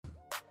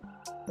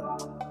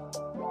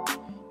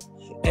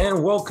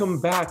And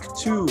welcome back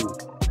to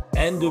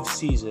End of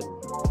Season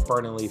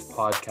Burn and Leaf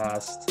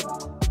Podcast.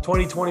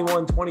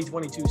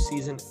 2021-2022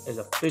 season is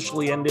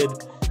officially ended,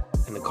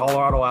 and the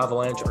Colorado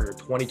Avalanche are your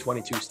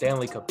 2022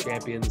 Stanley Cup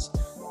champions.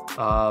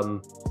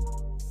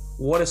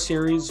 What a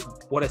series,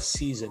 what a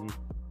season.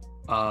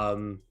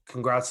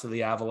 Congrats to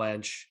the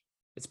Avalanche.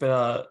 It's been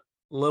a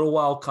little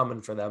while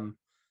coming for them.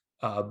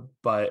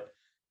 But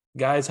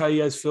guys, how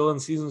you guys feeling?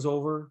 Season's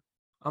over.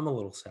 I'm a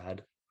little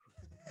sad.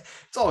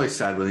 It's always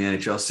sad when the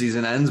NHL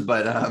season ends,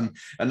 but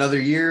another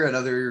year,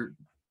 another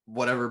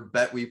whatever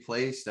bet we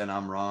placed, and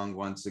I'm wrong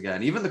once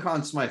again. Even the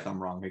Conn Smythe,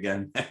 I'm wrong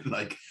again.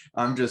 Like,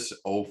 I'm just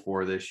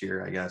 0-4 this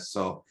year, I guess.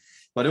 So,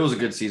 but it was a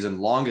good season,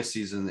 longest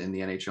season in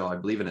the NHL, I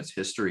believe, in its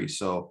history.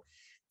 So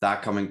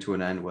that coming to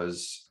an end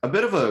was a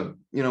bit of a,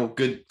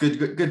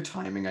 good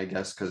timing, I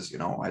guess, because,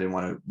 I didn't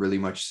want to really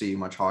see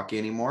much hockey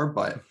anymore,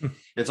 but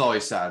it's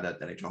always sad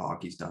that NHL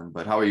hockey's done.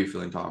 But how are you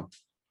feeling, Tom?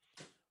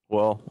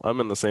 Well, I'm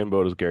in the same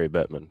boat as Gary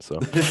Bettman, so.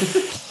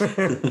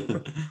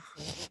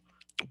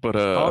 But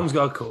Tom's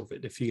got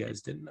COVID, if you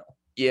guys didn't know.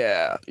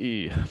 Yeah.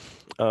 It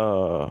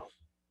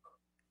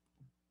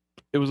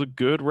was a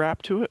good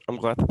wrap to it. I'm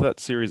glad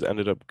that series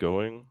ended up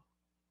going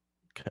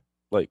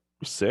like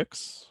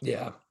 6.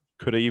 Yeah.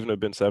 Could have even have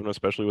been 7,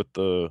 especially with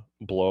the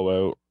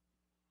blowout,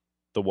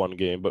 the one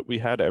game. But we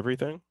had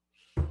everything.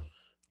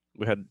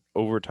 We had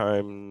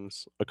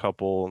overtimes, a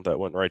couple that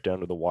went right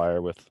down to the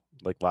wire with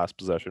like last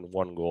possession,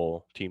 1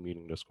 goal, team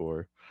needing to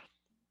score.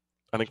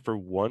 I think for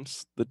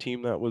once, the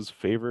team that was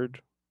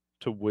favored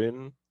to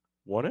win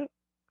won it.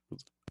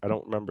 I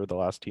don't remember the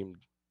last team.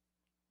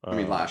 I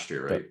mean, last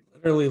year, right?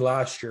 Literally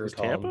last year, was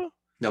Tom. Tampa?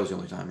 That was the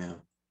only time, yeah.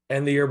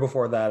 And the year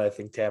before that, I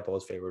think Tampa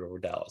was favored over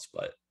Dallas,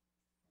 but.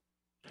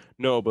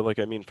 No, but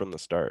I mean from the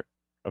start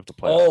of the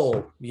playoffs.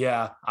 Oh,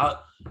 yeah.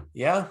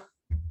 Yeah.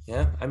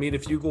 I mean,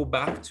 if you go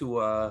back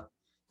to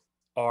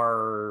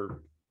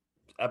our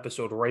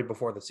episode right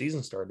before the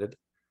season started,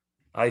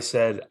 I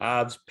said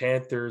Avs,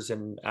 Panthers,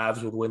 and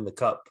Avs would win the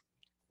cup.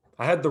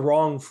 I had the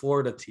wrong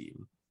Florida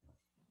team,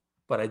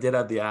 but I did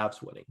have the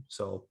Avs winning.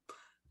 So,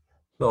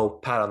 no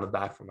pat on the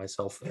back for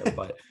myself there.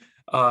 But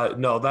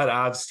no, that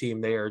Avs team,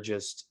 they are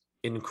just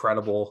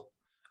incredible.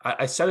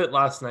 I said it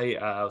last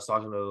night. I was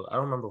talking to, I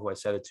don't remember who I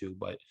said it to,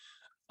 but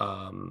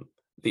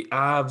the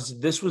Avs,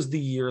 this was the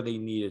year they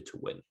needed to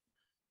win,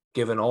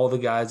 given all the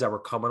guys that were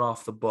coming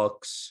off the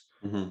books.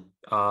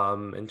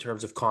 Mm-hmm. In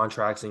terms of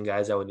contracts and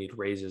guys that would need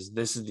raises.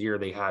 This is the year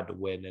they had to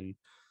win, and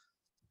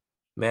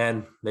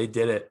man, they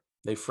did it.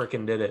 They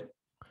freaking did it.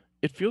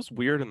 It feels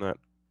weird in that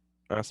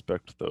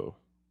aspect, though,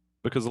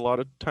 because a lot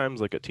of times,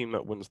 like a team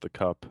that wins the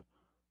cup,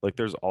 like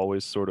there's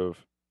always sort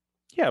of,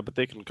 yeah, but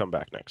they can come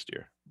back next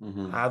year.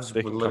 Mm-hmm. Avs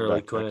They can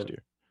literally come back next couldn't.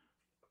 year.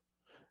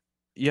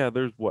 Yeah,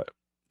 there's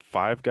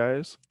 5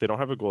 guys. They don't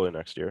have a goalie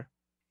next year.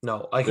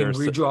 No, I can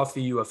read you off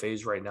the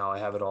UFAs right now. I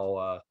have it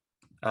all.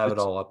 It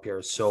all up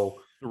here. So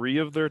 3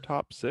 of their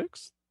top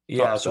 6.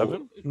 Yeah, top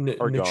so 7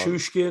 are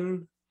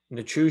Nichushkin,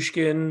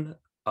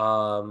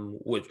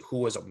 who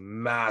was a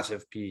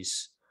massive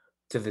piece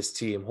to this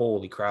team.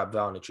 Holy crap,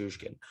 Val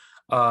Nichushkin.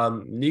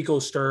 Nico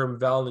Sturm,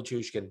 Val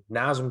Nichushkin,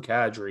 Nazem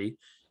Kadri,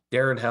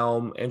 Darren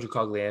Helm, Andrew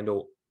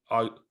Cogliano,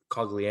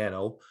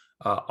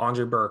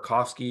 Andre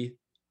Burakovsky.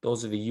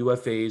 Those are the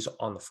UFAs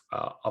on the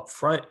up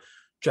front.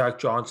 Jack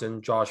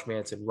Johnson, Josh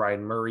Manson,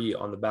 Ryan Murray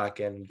on the back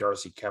end,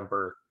 Darcy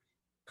Kemper.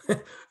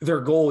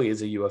 Their goalie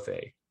is a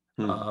UFA.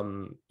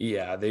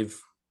 Yeah, they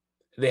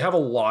have a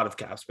lot of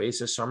cap space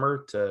this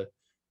summer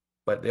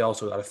but they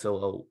also got to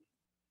fill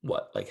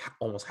out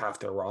almost half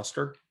their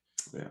roster.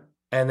 Yeah.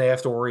 And they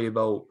have to worry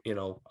about,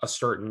 a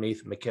certain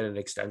Nathan McKinnon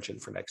extension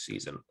for next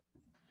season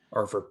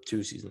or for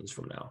 2 seasons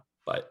from now.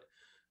 But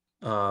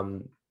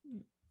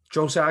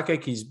Joe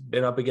Sakic, he's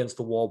been up against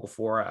the wall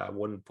before. I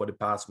wouldn't put it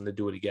past him to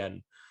do it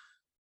again.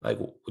 Like,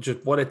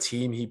 just what a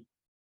team he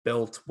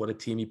built, what a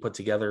team he put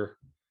together.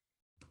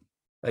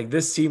 Like,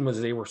 this team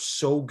they were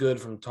so good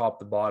from top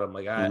to bottom.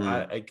 Like,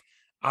 I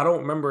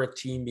don't remember a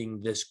team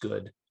being this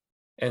good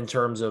in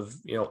terms of,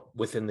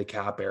 within the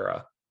cap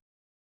era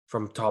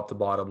from top to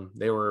bottom.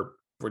 They were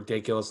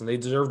ridiculous and they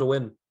deserved to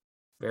win.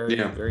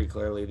 Very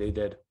clearly they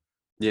did.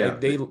 Yeah.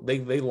 They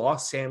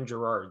lost Sam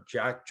Girard.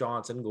 Jack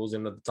Johnson goes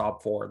into the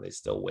top 4 and they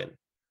still win.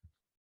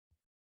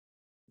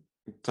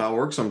 That's how it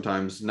works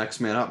sometimes.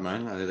 Next man up,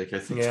 man. I think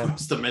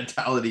that's the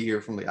mentality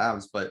here from the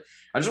Avs. But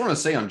I just want to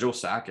say on Joe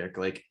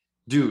Sakic,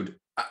 dude,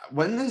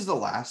 when is the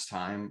last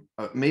time,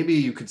 maybe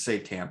you could say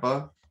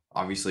Tampa,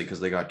 obviously, because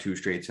they got 2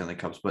 straight Stanley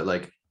Cups,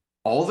 but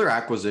all their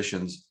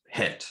acquisitions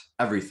hit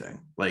everything.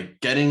 Like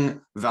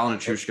getting Val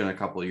Nichushkin a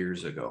couple of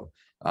years ago,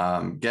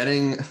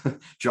 getting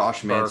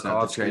Josh Manson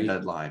at the trade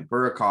deadline,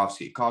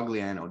 Burakovsky,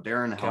 Cogliano,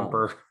 Darren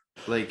Helm.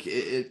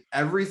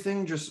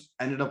 Everything just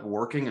ended up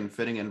working and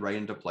fitting in right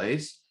into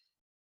place.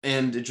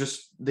 And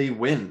they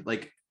win.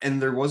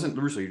 And there wasn't,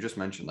 Russo, you just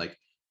mentioned, I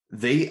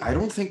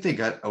don't think they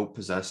got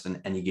outpossessed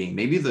in any game.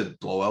 Maybe the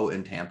blowout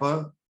in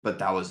Tampa, but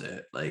that was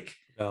it.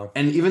 No.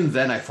 And even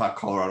then I thought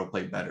Colorado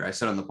played better. I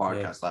said on the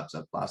podcast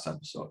last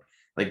episode,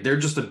 Like they're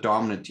just a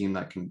dominant team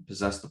that can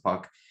possess the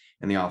puck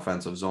in the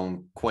offensive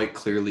zone quite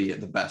clearly,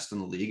 the best in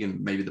the league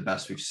and maybe the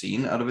best we've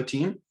seen out of a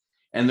team.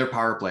 And their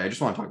power play, I just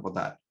want to talk about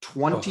that.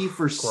 20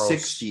 for gross.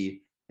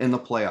 60 in the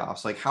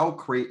playoffs. Like how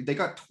crazy, they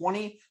got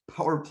 20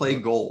 power play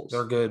goals.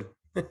 They're good.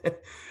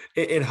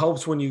 It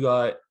helps when you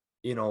got,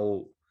 you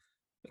know,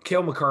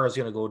 Cale Makar is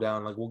going to go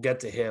down. Like we'll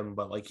get to him,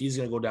 but like he's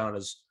going to go down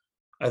as,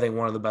 I think,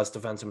 one of the best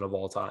defensemen of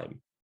all time.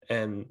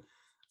 And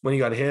when you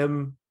got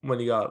him,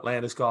 when you got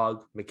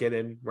Landeskog,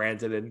 McKinnon,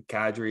 Rantanen,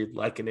 Kadri,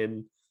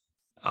 Lehkonen,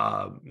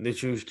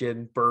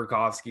 Nichushkin,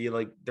 Burakovsky,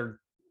 like they're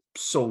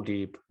so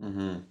deep.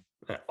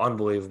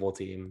 Unbelievable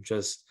team.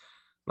 Just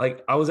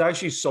like I was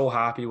actually so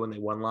happy when they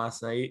won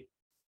last night.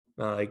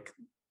 Like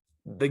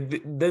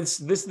this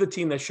is the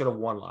team that should have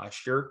won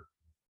last year.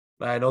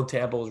 I know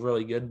Tampa was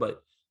really good,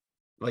 but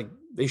like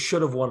they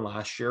should have won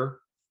last year,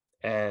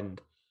 and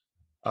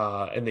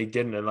they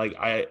didn't. And like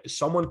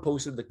someone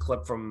posted the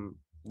clip from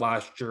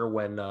last year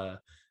when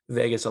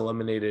Vegas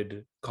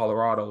eliminated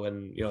Colorado,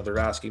 and you know they're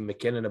asking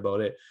McKinnon about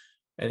it,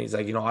 and he's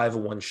like, you know, I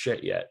haven't won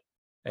shit yet.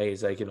 And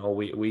he's like, you know,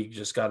 we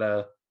just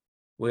gotta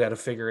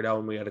figure it out,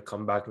 and we got to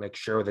come back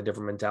next year with a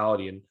different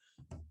mentality. And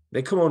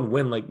they come on and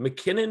win. Like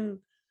McKinnon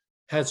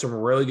had some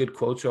really good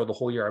quotes throughout the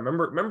whole year. I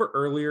remember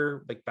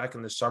earlier, like back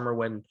in the summer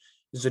when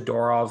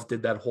Zadorov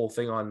did that whole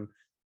thing on,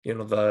 you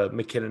know, the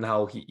McKinnon,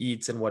 how he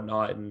eats and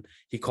whatnot, and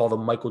he called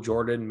him Michael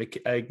Jordan.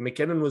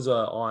 McKinnon was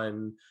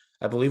on,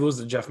 I believe it was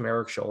the Jeff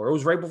Merrick show, or it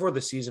was right before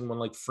the season when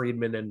like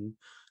Friedman and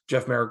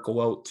Jeff Merrick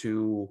go out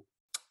to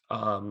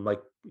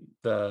like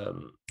the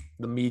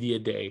media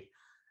day,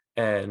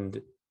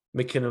 and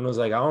McKinnon was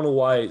like, I don't know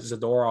why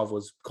Zadorov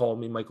was calling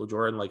me Michael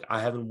Jordan. Like, I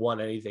haven't won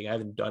anything. I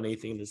haven't done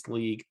anything in this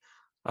league.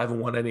 I haven't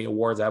won any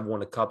awards. I haven't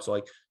won a cup. So,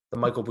 like, the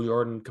Michael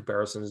Jordan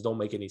comparisons don't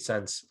make any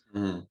sense.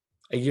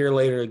 A year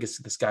later, I guess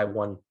this guy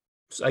won.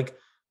 Like,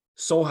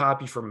 so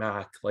happy for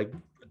Mac. Like,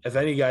 if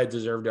any guy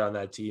deserved it on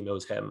that team, it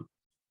was him.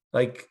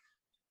 Like,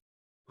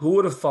 who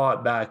would have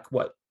thought back,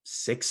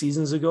 6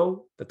 seasons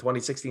ago, the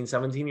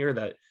 2016-17 year,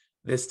 that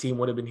this team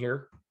would have been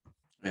here?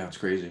 Yeah, it's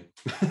crazy.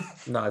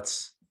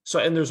 Nuts. So,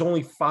 and there's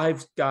only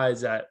 5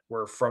 guys that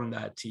were from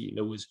that team.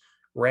 It was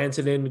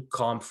Rantanen,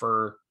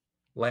 Comfer,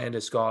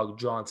 Landeskog,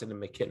 Johnson,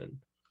 and McKinnon.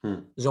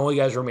 There's only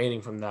guys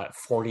remaining from that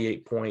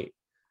 48-point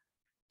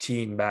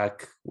team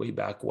way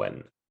back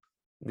when.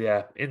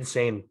 Yeah,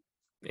 insane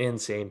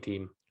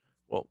team.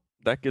 Well,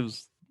 that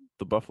gives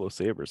the Buffalo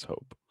Sabres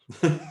hope.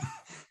 They've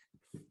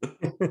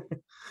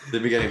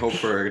been getting hope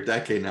for a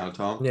decade now,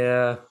 Tom.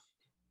 Yeah,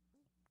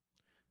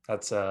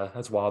 that's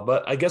wild.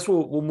 But I guess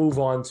we'll move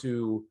on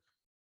to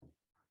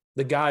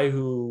the guy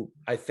who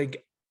I think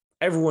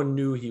everyone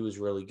knew he was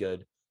really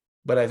good,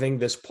 but I think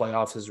this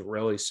playoffs has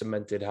really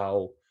cemented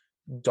how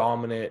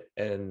dominant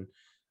and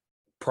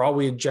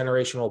probably a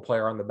generational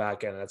player on the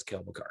back end. That's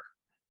Cale Makar.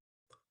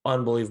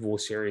 Unbelievable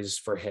series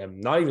for him.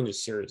 Not even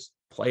just series,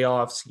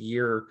 playoffs,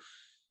 year,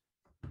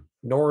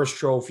 Norris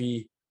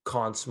Trophy,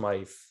 Conn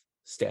Smythe,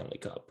 Stanley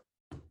Cup.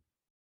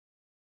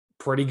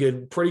 Pretty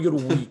good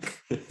week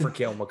for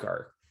Cale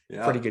Makar.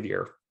 Yeah. Pretty good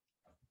year.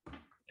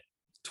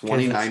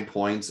 29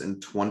 points in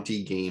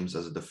 20 games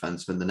as a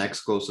defenseman. The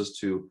next closest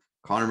to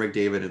Connor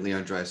McDavid and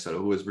Leon Draisaitl,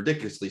 who is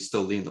ridiculously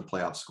still leading the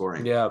playoff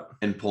scoring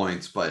in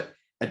points. But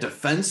a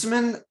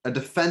defenseman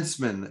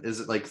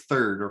is like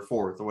third or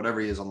fourth or whatever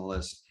he is on the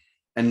list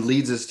and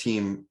leads his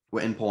team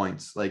in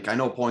points. Like, I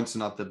know points are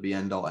not the be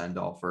end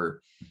all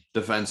for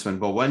defensemen,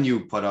 but when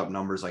you put up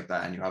numbers like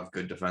that and you have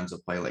good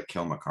defensive play like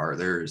Cale Makar,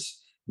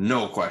 there's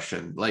no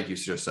question, like you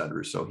just said,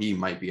 Russo, he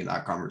might be in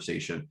that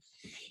conversation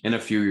in a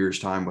few years'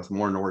 time with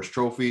more Norris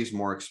trophies,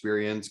 more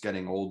experience,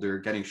 getting older,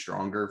 getting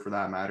stronger for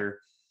that matter.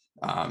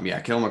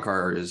 Cale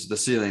Makar is the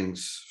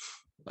ceiling's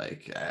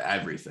like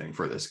everything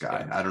for this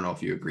guy. I don't know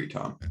if you agree,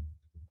 Tom.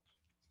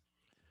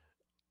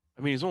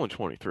 I mean, he's only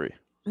 23.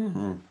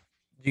 Do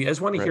you guys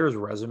want to hear his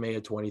resume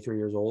at 23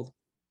 years old?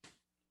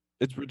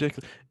 It's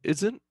ridiculous.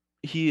 Isn't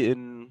he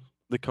in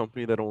the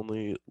company that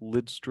only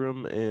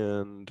Lidstrom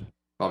and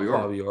Bobby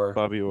Orr?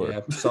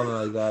 Yeah,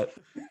 something like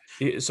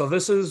that. So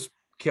this is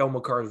Cale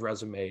Makar's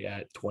resume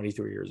at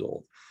 23 years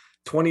old.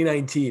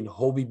 2019,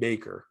 Hobie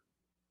Baker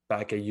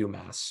back at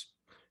UMass.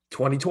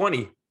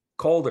 2020,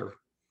 Calder.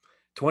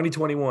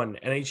 2021,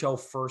 NHL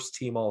First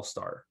Team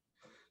All-Star.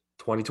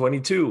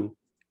 2022,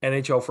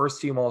 NHL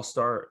First Team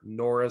All-Star,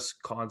 Norris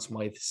Conn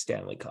Smythe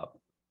Stanley Cup.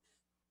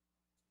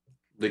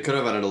 They could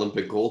have had an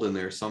Olympic gold in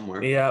there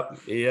somewhere. Yep.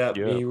 He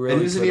really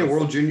and isn't he a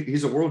world junior?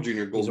 He's a world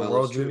junior gold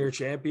medalist. He's a world junior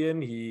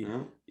champion.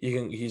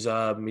 He's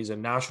a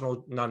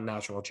not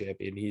national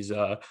champion. He's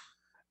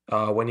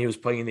when he was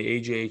playing in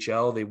the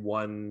AJHL, they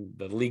won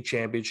the league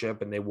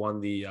championship and they won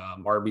the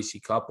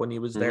RBC Cup when he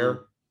was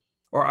there.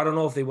 Or I don't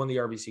know if they won the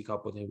RBC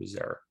Cup when he was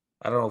there.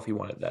 I don't know if he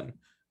won it then.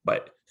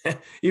 But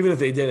even if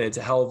they did, it's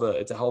a hell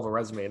of a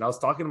resume. And I was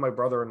talking to my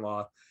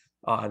brother-in-law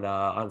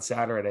on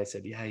Saturday, and I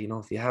said, yeah, you know,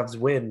 if the Habs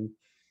win,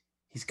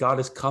 he's got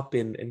his cup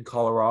in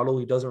Colorado.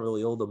 He doesn't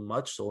really owe them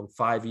much. So in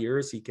 5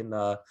 years, he can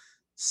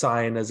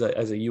sign as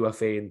a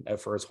UFA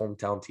for his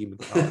hometown team in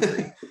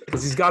Calgary.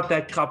 because he's got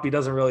that cup he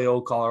doesn't really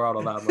owe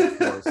Colorado that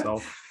much for.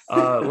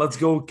 So let's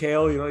go,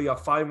 Kale. You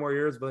got 5 more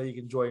years, but then you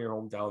can join your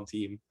hometown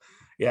team.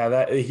 Yeah,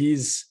 that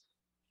he's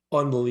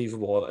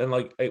unbelievable. And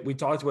like we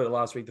talked about it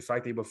last week, the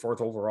fact that he was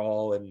 4th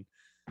overall and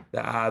the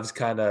Avs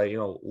kind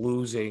of,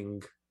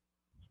 losing,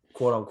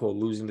 quote unquote,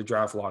 losing the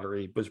draft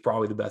lottery was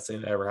probably the best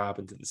thing that ever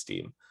happened to this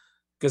team.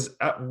 Because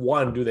at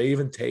 1, do they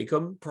even take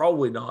him?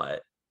 Probably not.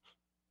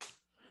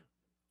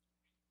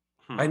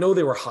 I know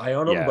they were high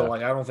on him, but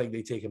like I don't think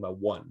they take him at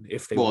 1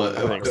 if they were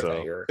I think so.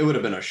 that year. It would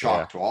have been a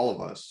shock to all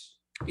of us.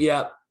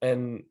 Yeah,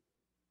 and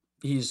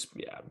he's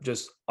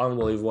just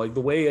unbelievable. Like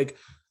the way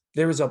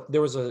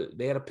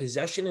they had a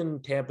possession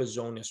in Tampa's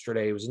zone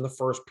yesterday. It was in the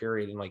first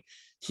period, and like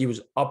he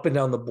was up and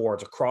down the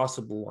boards across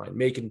the blue line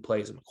making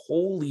plays. I'm like,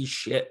 holy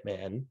shit,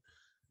 man.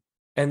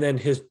 And then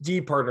his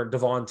D partner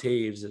Devon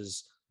Taves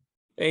is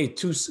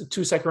two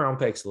second round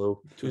picks,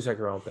 Lou. 2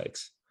 second round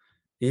picks.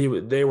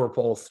 They were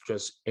both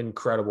just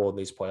incredible in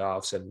these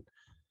playoffs, and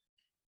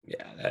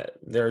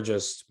they're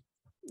just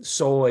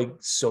so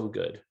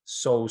good,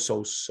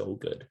 so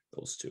good.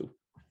 Those two,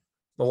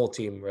 the whole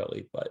team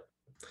really, but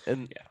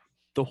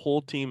the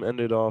whole team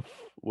ended off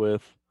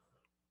with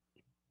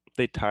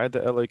they tied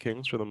the LA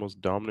Kings for the most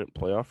dominant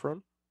playoff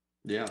run.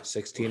 Yeah,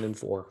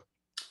 16-4.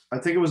 I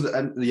think it was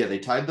they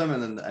tied them,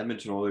 and then the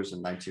Edmonton Oilers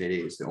in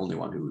 1988 is the only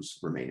one who's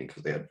remaining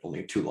because they had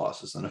only 2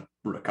 losses and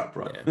a cup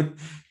run.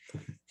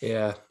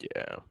 Yeah.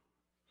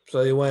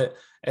 So they went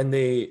and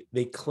they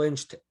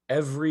clinched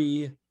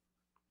every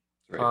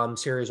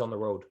series on the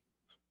road.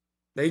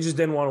 They just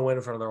didn't want to win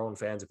in front of their own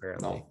fans,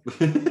 apparently.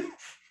 No.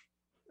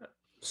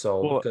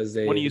 So because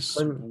when you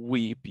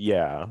sweep,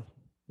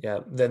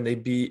 then they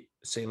beat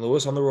St.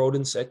 Louis on the road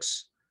in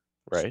 6,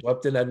 right?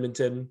 Swept in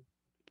Edmonton,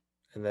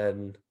 and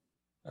then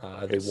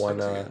they won.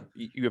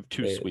 You have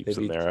 2 sweeps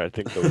in there. I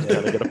think those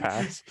kind of get a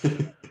pass.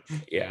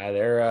 Yeah,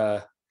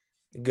 they're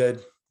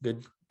good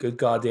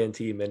goddamn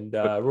team. And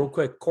real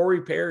quick,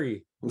 Corey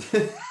Perry.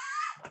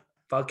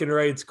 Fucking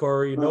rights,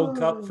 Corey. No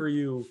cup for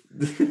you.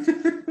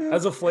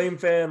 As a Flame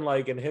fan,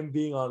 and him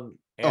being on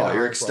Anaheim,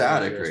 you're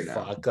ecstatic right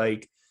now. Fuck.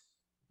 Like,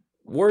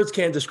 words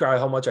can't describe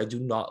how much I do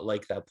not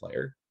like that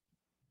player.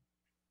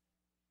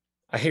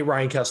 I hate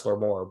Ryan Kessler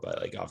more,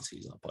 but obviously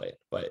he's not playing.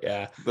 But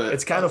yeah,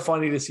 it's kind of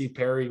funny to see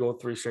Perry go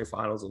 3 straight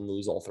finals and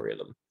lose all 3 of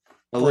them.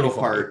 A little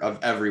part of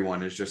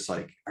everyone is just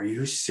like, are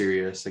you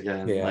serious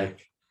again?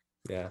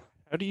 Yeah.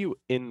 How do you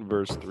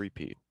inverse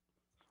 3-peat?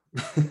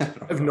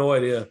 I have no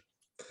idea.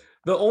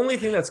 The only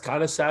thing that's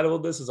kind of sad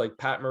about this is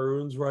Pat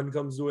Maroon's run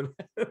comes to an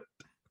end.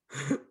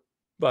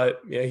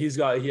 But yeah,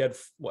 he had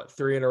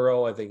 3 in a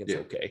row. I think it's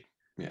okay.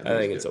 Yeah, I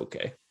think it's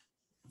okay.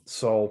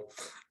 So,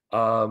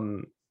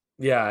 and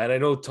I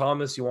know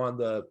Thomas, you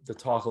wanted to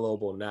talk a little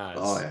about Naz.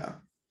 Oh yeah.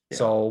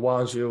 So why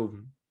don't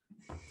you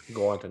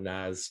go on to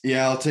Naz?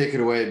 Yeah, I'll take it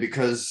away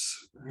because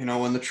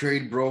when the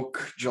trade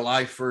broke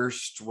July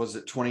 1st, was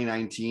it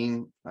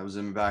 2019? I was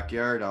in my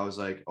backyard. I was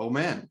like, oh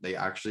man, they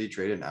actually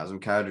traded Nazem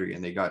Kadri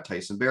and they got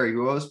Tyson Barrie,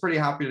 who I was pretty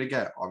happy to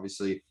get.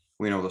 Obviously,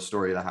 we know the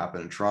story that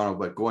happened in Toronto,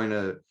 but going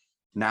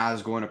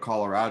to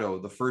Colorado,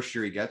 the first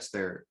year he gets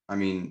there,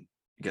 he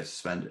gets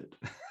suspended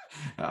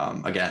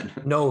again.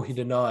 No, he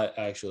did not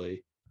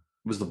actually.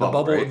 It was the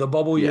bubble, right? The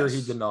bubble year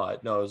he did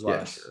not. No, it was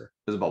last year.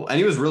 It was a bubble. And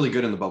he was really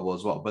good in the bubble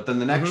as well. But then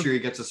the next year he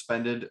gets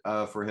suspended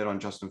for a hit on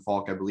Justin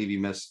Falk. I believe he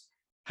missed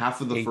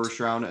half of the first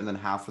round and then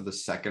half of the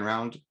second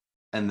round.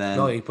 And then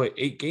he played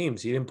 8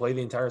 games. He didn't play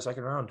the entire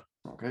second round.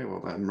 Okay,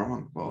 well, I'm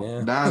wrong.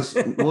 Well, Naz,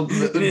 he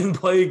didn't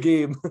play a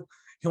game.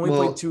 He only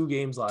played 2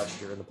 games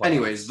last year in the playoffs.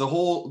 Anyways, the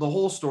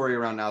whole story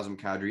around Nazem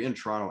Kadri in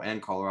Toronto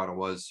and Colorado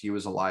was he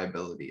was a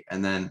liability.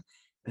 And then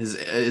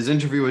his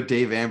interview with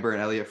Dave Amber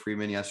and Elliot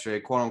Friedman yesterday,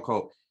 quote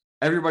unquote,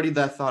 everybody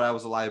that thought I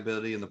was a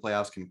liability in the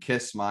playoffs can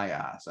kiss my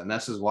ass. And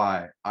this is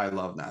why I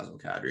love Nazem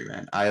Kadri,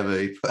 man. I have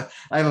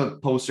a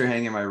poster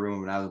hanging in my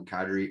room of Nazem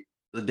Kadri.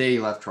 The day he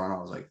left Toronto,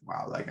 I was like,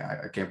 wow,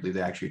 I can't believe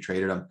they actually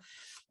traded him.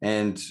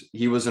 And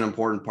he was an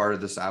important part of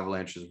this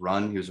Avalanche's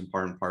run. He was an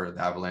important part of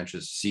the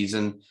Avalanche's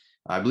season.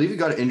 I believe he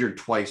got injured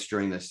twice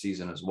during this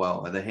season as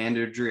well. The hand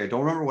injury, I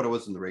don't remember what it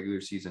was in the regular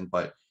season,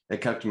 but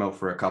it kept him out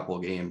for a couple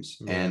of games.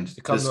 Yeah. And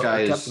this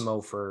guy kept him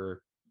out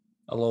for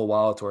a little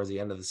while towards the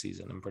end of the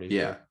season, I'm pretty sure.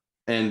 Yeah.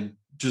 And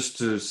just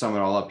to sum it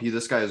all up,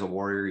 this guy is a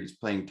warrior. He's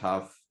playing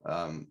tough,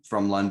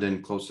 from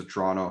London, close to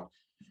Toronto.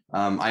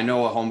 I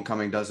know a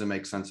homecoming doesn't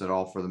make sense at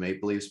all for the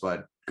Maple Leafs,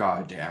 but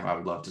god damn, I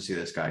would love to see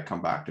this guy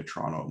come back to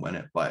Toronto and win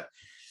it. But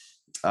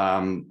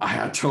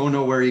I don't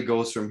know where he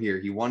goes from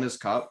here. He won his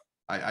cup.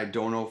 I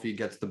don't know if he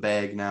gets the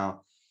bag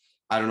now.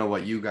 I don't know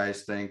what you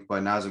guys think,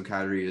 but Nazem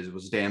Kadri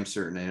was damn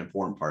certain an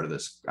important part of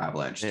this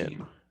Avalanche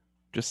team.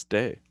 Just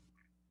stay.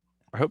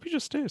 I hope he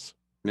just stays.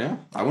 Yeah,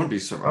 I wouldn't be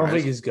surprised. I don't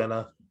think he's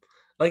gonna.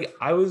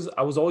 I was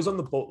always on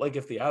the boat.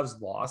 If the Avs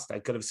lost, I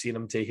could have seen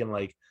him taking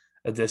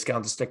a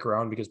discount to stick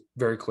around because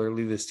very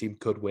clearly this team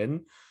could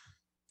win.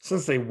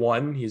 Since they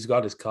won, he's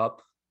got his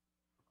cup.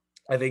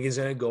 I think he's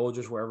gonna go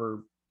just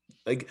wherever.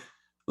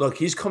 Look,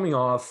 he's coming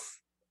off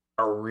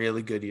a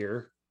really good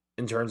year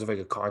in terms of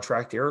a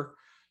contract year.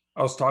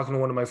 I was talking to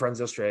one of my friends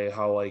yesterday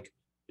how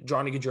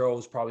Johnny Gaudreau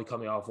is probably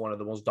coming off one of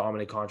the most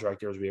dominant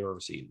contract years we've ever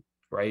seen,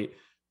 right?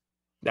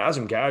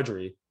 Nazem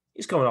Kadri,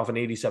 he's coming off an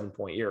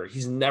 87-point year.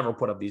 He's never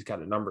put up these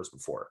kind of numbers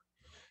before.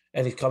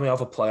 And he's coming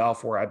off a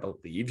playoff where I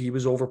believe he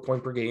was over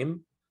point per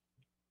game.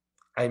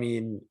 I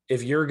mean,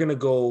 if you're going to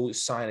go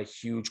sign a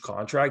huge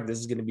contract, this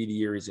is going to be the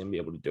year he's going to be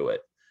able to do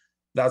it.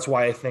 That's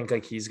why I think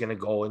like he's going to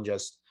go and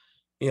just,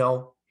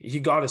 he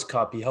got his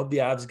cup. He helped the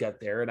Avs get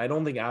there. And I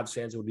don't think Avs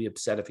fans would be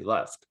upset if he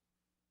left.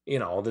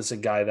 This is a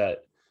guy that,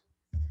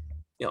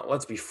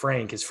 let's be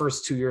frank, his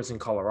first 2 years in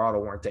Colorado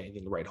weren't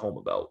anything to write home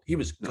about. He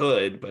was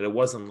good, but it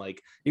wasn't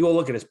like, you go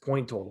look at his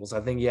point totals.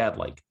 I think he had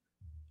like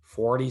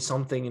 40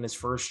 something in his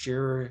first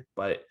year,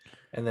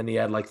 and then he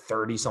had like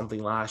 30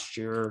 something last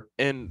year.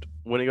 And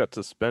when he got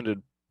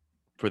suspended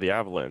for the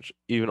Avalanche,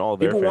 even all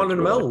their people fans wanted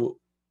him were out. like,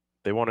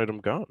 they wanted him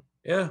gone.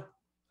 Yeah.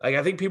 Like,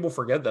 I think people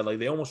forget that. Like,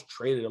 they almost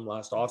traded him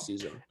last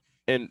offseason.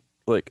 And,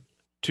 like,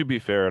 to be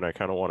fair, and I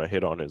kind of want to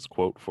hit on his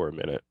quote for a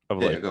minute of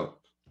There like, you go.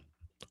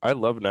 I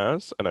love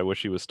Naz, and I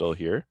wish he was still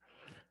here.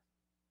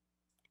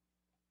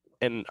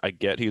 And I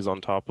get he's on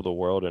top of the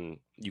world, and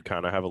you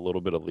kind of have a little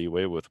bit of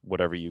leeway with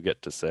whatever you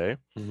get to say.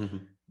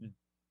 Mm-hmm.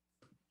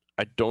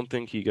 I don't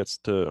think he gets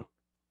to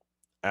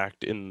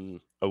act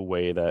in a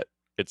way that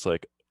it's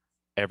like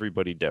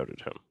everybody doubted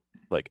him.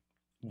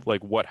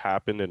 Like what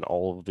happened in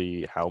all of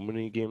the, how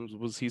many games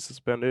was he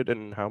suspended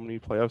and how many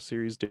playoff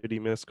series did he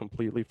miss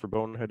completely for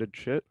boneheaded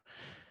shit?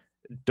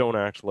 Don't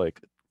act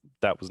like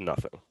that was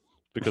nothing,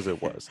 because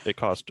it was. It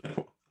cost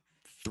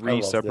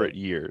 3 separate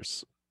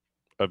years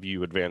of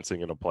you advancing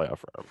in a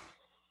playoff round.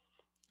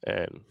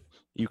 And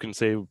you can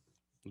say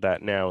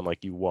that now and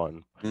like you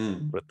won,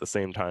 but at the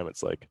same time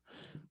it's like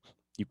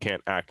you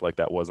can't act like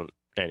that wasn't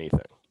anything,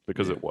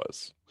 because it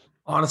was.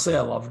 Honestly,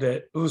 I loved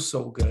it. It was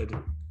so good.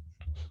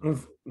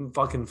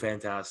 Fucking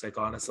fantastic,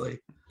 honestly.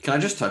 Can I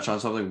just touch on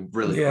something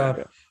really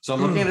quick? So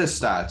I'm looking at his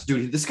stats.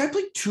 Dude, this guy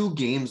played 2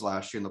 games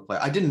last year in the play.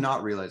 I did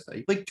not realize that.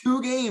 He played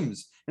 2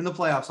 games in the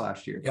playoffs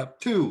last year. Yep.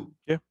 2.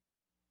 Yeah.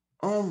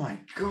 Oh my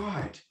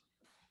God.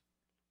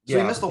 So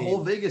he missed the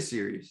whole Vegas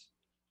series.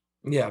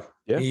 Yeah.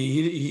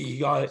 He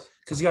got,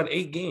 because he got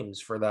 8 games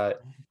for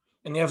that.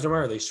 And you have to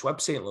remember, they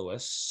swept St.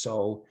 Louis.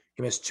 So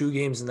he missed 2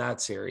 games in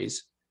that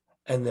series.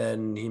 And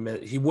then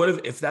he would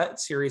have, if that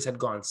series had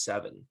gone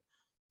 7,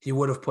 he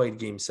would have played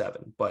game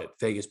 7, but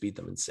Vegas beat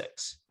them in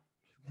 6.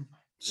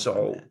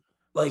 So,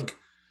 like,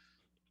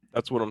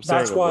 that's what I'm saying.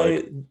 That's why,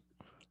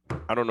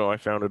 like, I don't know. I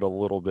found it a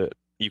little bit.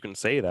 You can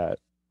say that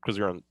because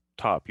you're on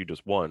top. You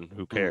just won.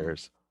 Who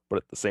cares? But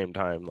at the same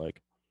time,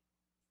 like,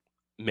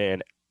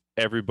 man,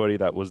 everybody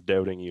that was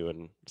doubting you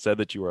and said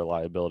that you were a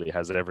liability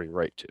has every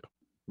right to.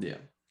 Yeah.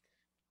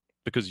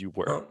 Because you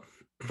were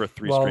for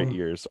 3 straight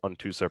years on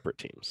 2 separate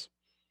teams.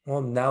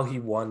 Well, now he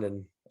won,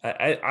 and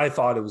I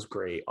thought it was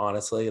great,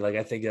 honestly. Like,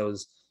 I think it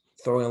was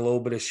throwing a little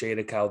bit of shade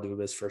at Kyle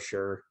Dubas for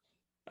sure.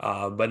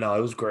 But no,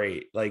 it was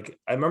great. Like,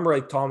 I remember,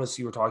 like, Thomas,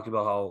 you were talking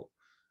about how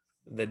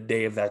the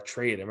day of that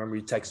trade, I remember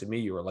you texted me,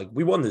 you were like,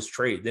 we won this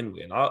trade, didn't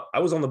we? And I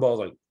was on the ball, I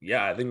was like,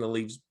 yeah, I think the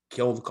Leafs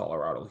killed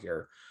Colorado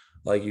here.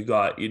 Like, you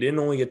didn't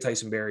only get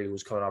Tyson Barrie, who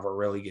was coming off a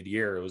really good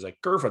year. It was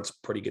like Kerfoot's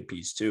a pretty good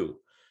piece too.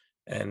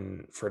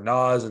 And for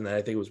Nas, and then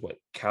I think it was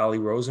Callie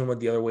Rosen went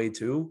the other way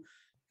too.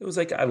 It was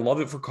like, I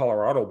love it for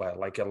Colorado, but I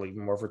like it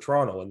even more for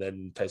Toronto. And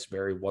then Tyson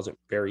Barrie wasn't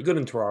very good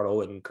in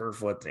Toronto, and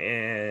Kerfoot,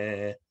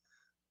 you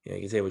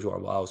can say what you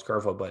want about Alex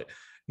Kerfoot, but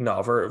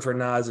no, for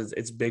Nas,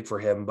 it's big for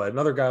him. But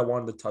another guy I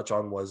wanted to touch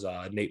on was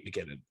Nate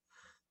McKinnon.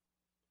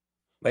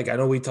 Like, I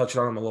know we touched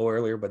on him a little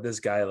earlier, but this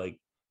guy, like,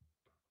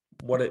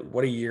 what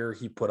a year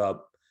he put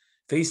up.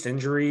 Faced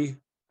injury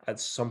at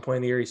some point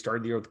in the year. He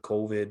started the year with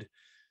COVID,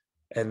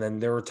 and then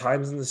there were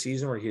times in the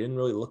season where he didn't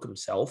really look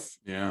himself.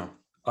 Yeah.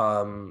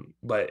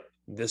 But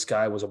this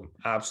guy was an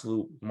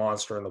absolute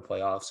monster in the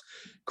playoffs.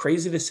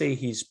 Crazy to say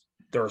he's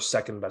their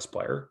second best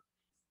player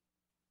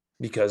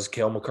because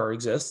Cale Makar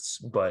exists,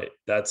 but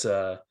that's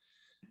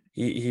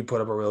he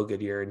put up a real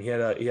good year, and he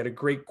had a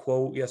great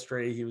quote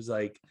yesterday. He was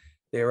like,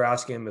 they were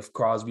asking him if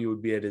Crosby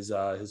would be at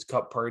his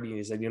cup party, and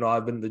he said,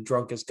 I've been the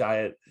drunkest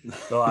guy at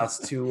the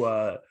last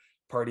 2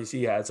 parties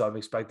he had, so I'm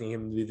expecting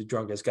him to be the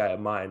drunkest guy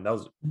at mine. That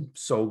was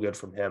so good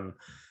from him.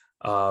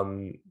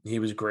 He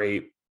was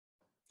great.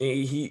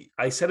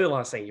 I said it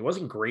last night. He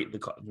wasn't great in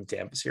the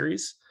Tampa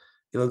series.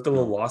 He looked a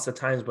little lost at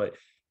times, but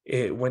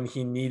when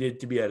he needed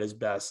to be at his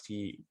best,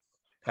 he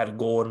had a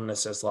goal and an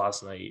assist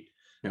last night.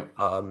 Yep.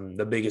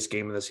 The biggest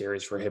game of the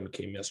series for him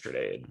came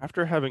yesterday.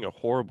 After having a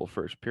horrible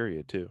first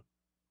period too.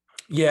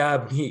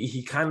 Yeah,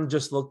 he kind of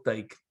just looked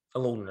like a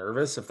little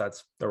nervous, if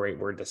that's the right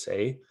word to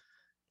say.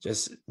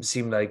 Just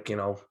seemed like,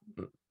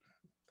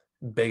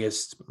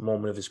 biggest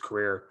moment of his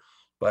career.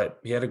 But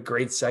he had a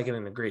great second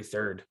and a great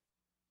third,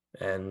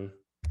 and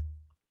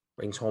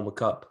brings home a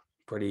cup.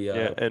 Pretty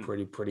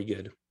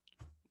good.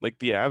 Like,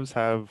 the Avs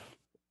have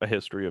a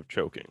history of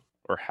choking,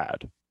 or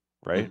had,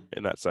 right,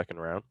 in that second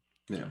round.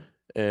 Yeah.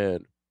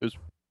 And it was,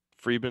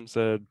 Friedman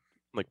said,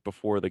 like,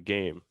 before the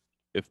game,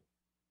 if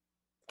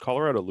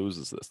Colorado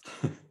loses this,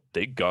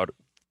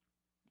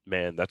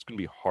 man, that's going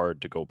to be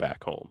hard to go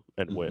back home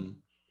and win.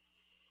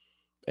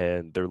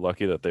 And they're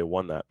lucky that they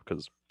won that,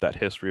 because that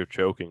history of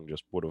choking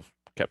just would have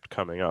kept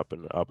coming up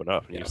and up and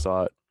up. And you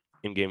saw it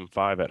in Game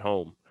 5 at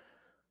home.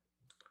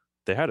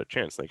 They had a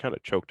chance. They kind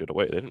of choked it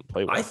away. They didn't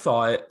play well. I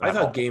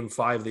thought Game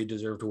 5 they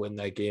deserved to win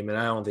that game, and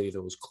I don't think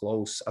it was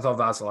close. I thought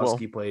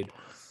Vasilevsky played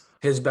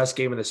his best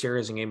game of the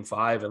series in Game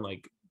 5, and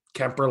like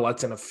Kemper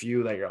lets in a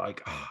few that you're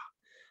like,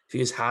 if he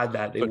just had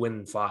that, they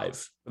win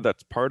 5.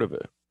 That's part of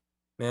it.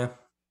 Yeah.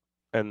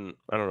 And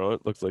I don't know,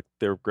 it looks like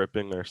they're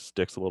gripping their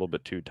sticks a little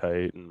bit too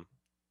tight, and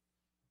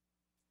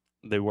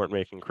they weren't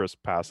making crisp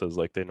passes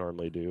like they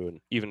normally do. And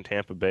even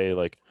Tampa Bay,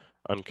 like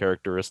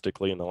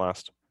uncharacteristically in the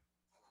last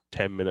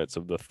 10 minutes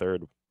of the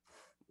third,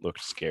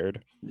 looked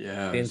scared.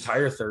 Yeah. The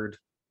entire third.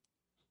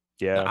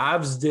 Yeah. The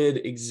Avs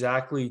did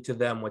exactly to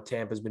them what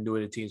Tampa's been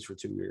doing to teams for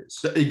 2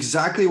 years.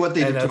 Exactly what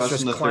they did to us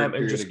just in the third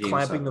period just of Game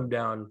clamping 7. them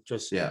down.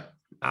 Just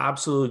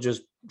absolutely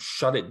just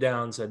shut it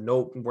down. Said,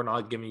 nope, we're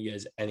not giving you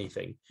guys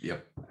anything.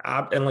 Yep.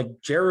 And like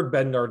Jared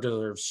Bednar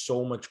deserves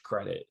so much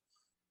credit,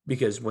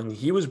 because when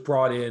he was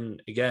brought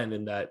in again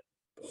in that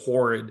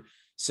horrid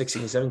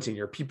 16-17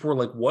 year, people were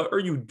like, what are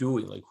you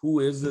doing? Like, who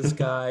is this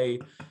guy?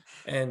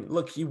 And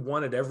look, he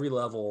won at every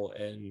level.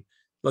 And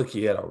look,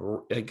 he had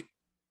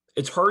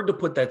it's hard to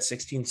put that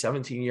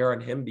 16-17 year on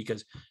him,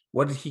 because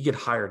what did he get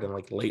hired in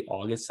like late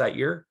August that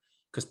year?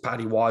 Because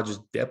Patty Waugh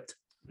just dipped.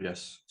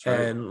 Yes.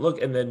 And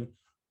look, and then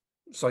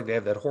it's like they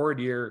have that horrid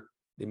year.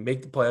 They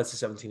make the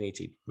playoffs in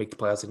 17-18, make the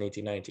playoffs in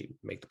 18-19,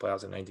 make the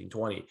playoffs in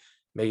 19-20,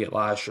 make it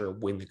last year,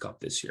 win the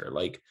cup this year.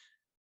 Like,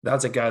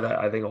 that's a guy that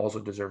I think also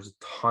deserves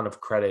a ton of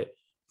credit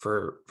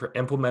for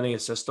implementing a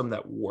system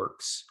that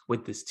works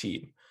with this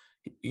team.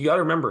 You got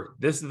to remember,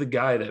 this is the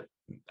guy that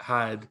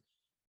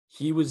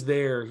he was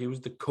there. He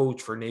was the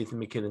coach for Nathan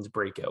McKinnon's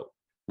breakout.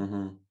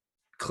 Mm-hmm.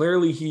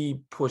 Clearly,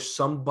 he pushed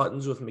some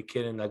buttons with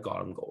McKinnon that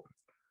got him going.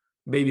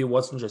 Maybe it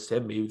wasn't just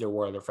him. Maybe there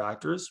were other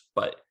factors,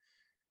 but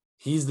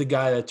he's the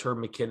guy that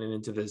turned McKinnon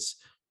into this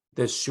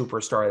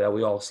superstar that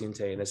we all seen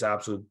today, and this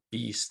absolute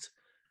beast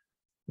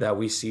that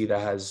we see that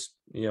has,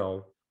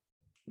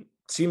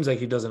 seems like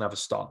he doesn't have a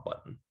stop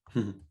button,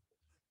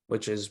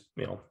 which is,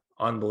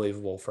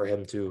 unbelievable for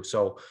him too.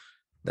 So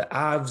the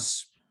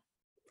Avs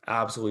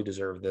absolutely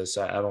deserve this.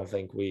 I don't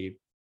think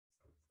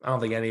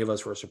any of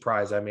us were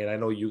surprised. I mean, I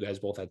know you guys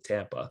both had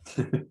Tampa.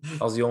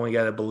 I was the only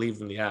guy that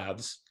believed in the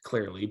Avs,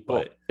 clearly,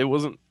 but it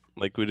wasn't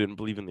like we didn't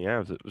believe in the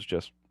Avs. It was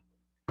just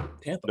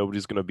Tampa.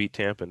 Nobody's going to beat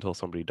Tampa until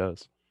somebody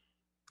does.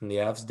 And the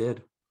Avs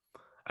did.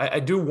 I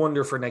do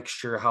wonder for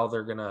next year how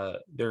they're gonna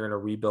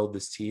rebuild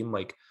this team.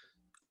 Like,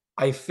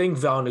 I think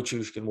Val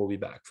Nichushkin will be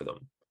back for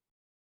them.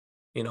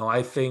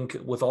 I think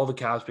with all the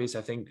cap space,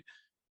 I think,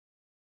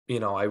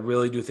 I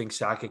really do think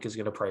Sakic is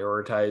going to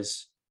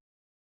prioritize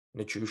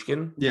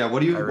Nichushkin. Yeah,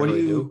 what do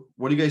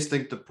you guys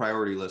think the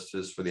priority list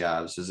is for the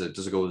Avs? Does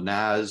it go with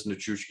Naz,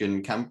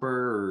 Nichushkin, Kemper,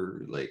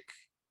 or like?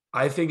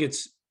 I think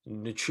it's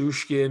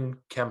Nichushkin,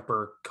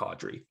 Kemper,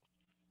 Kadri.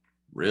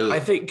 Really? I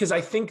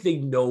think they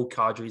know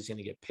Kadri's going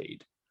to get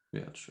paid.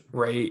 Yeah, true.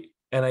 Right.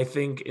 And I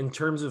think in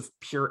terms of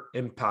pure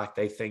impact,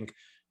 I think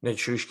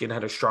Nichushkin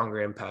had a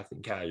stronger impact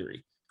than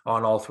Kadri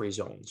on all three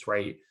zones,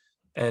 right?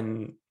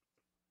 And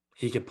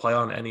he could play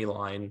on any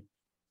line.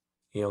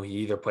 He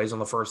either plays on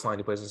the first line,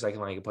 he plays on the second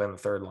line, he can play on the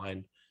third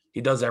line.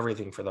 He does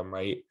everything for them,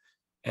 right?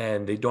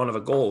 And they don't have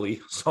a goalie.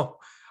 So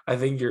I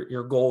think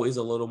your goal is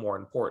a little more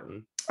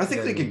important. I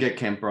think they could get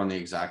Kemper on the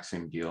exact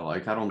same deal.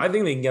 Like, I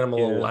think they can get him a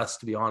little less,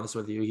 to be honest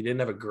with you. He didn't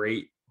have a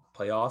great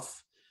playoff.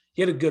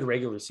 He had a good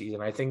regular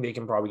season. I think they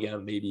can probably get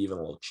him maybe even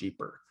a little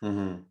cheaper.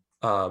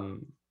 Mm-hmm.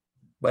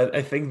 But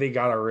I think they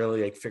got to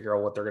really figure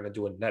out what they're going to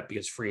do in net,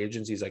 because free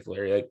agency is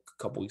Larry, a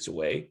couple weeks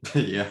away.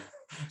 Yeah.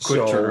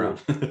 Quick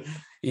turnaround.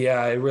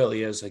 Yeah, it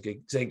really is.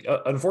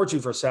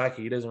 Unfortunately for Sakic,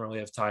 he doesn't really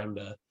have time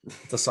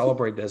to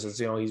celebrate this. It's,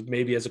 he's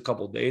maybe has a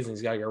couple of days and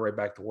he's got to get right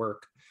back to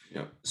work.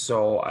 Yeah.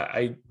 So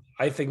I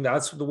think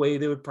that's the way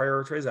they would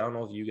prioritize. I don't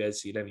know if you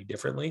guys see it any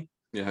differently.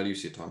 Yeah. How do you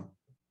see it, Tom?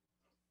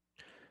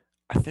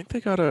 I think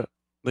they gotta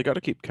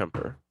keep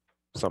Kemper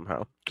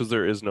somehow, because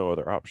there is no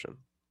other option.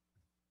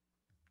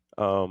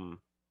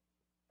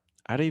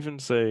 I'd even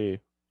say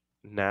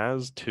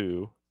Naz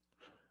 2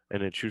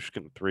 and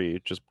Nichushkin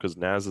 3, just because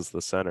Naz is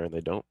the center and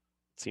they don't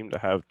seem to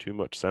have too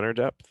much center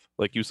depth.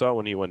 Like you saw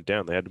when he went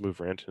down, they had to move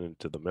Rantanen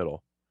into the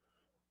middle.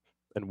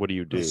 And what do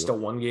you do? They still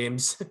won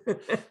games.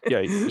 Yeah,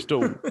 you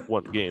still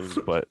won games,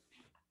 but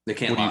they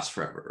can't last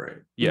forever,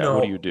 right? Yeah, no.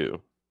 What do you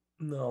do?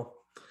 No.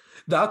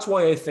 That's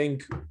why I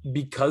think,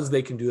 because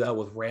they can do that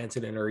with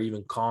Rantanen or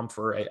even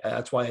Comfer,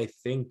 that's why I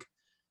think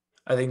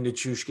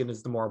Nichushkin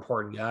is the more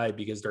important guy,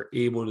 because they're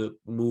able to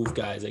move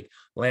guys like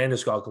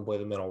Landeskog can play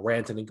the middle,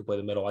 Rantanen can play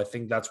the middle. I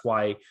think that's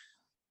why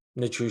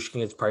Nichushkin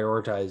gets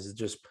prioritized.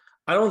 Just,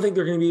 I don't think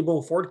they're going to be able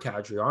to afford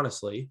Kadri,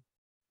 honestly.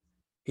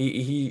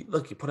 He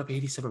put up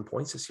 87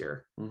 points this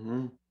year.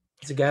 Mm-hmm.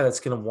 He's a guy that's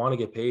going to want to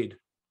get paid.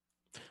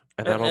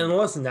 And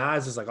unless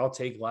Naz is I'll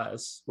take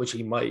less, which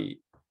he might,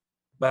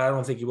 but I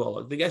don't think he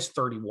will. The guy's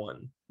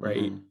 31, right?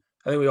 Mm-hmm.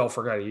 I think we all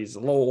forgot he's a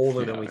little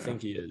older than we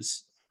think he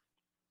is.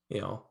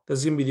 This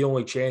is going to be the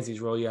only chance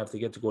he's really have to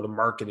get to go to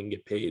market and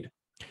get paid.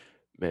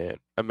 Man,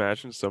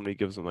 imagine somebody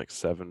gives them like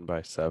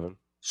 7x7.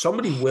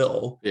 Somebody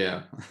will.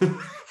 Yeah.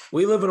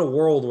 We live in a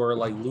world where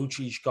like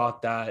Lucic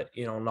got that,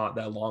 not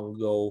that long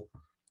ago.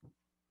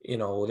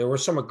 There were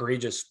some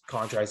egregious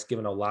contracts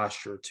given out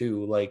last year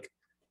too. Like,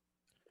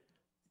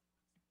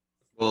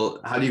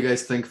 Well, how do you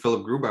guys think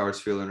Philip Grubauer's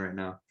feeling right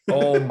now?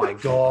 oh my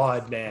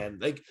God, man.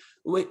 Like,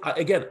 wait,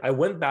 I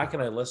went back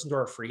and I listened to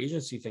our free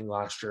agency thing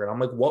last year, and I'm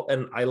like, what?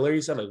 And I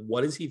literally said, like,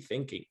 what is he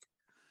thinking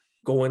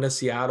going to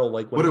Seattle?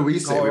 Like, What when do we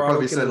say? We Colorado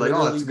probably can said like,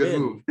 oh, that's a good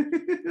literally win.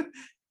 move.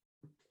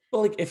 But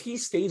like, if he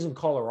stays in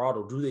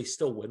Colorado, do they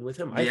still win with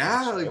him? I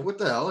Yeah, think so. like what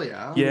the hell?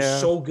 Yeah. He was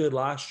so good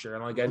last year,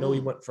 and like I know he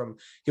went from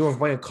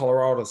playing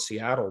Colorado to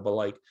Seattle, but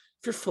like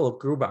if you're Philip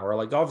Grubauer,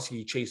 like obviously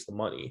you chase the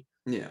money.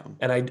 Yeah.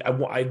 And I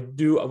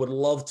would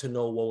love to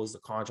know what was the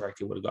contract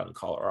he would have gotten in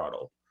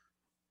Colorado.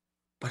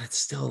 But it's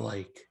still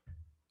like,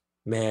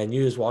 man,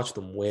 you just watch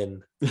them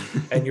win,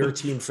 and your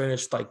team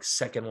finished like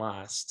second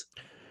last.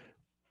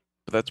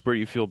 But that's where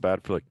you feel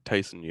bad for like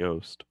Tyson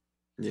Yost.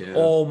 Yeah.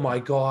 Oh my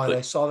God, Like,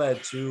 I saw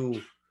that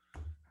too.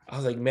 I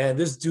was like, man,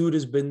 this dude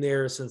has been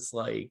there since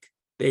like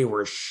they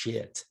were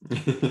shit.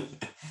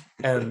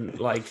 And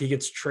like he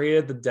gets traded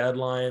at the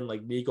deadline,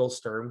 like Nico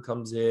Sturm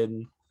comes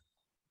in.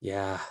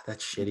 Yeah,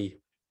 that's shitty.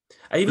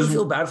 I even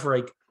feel bad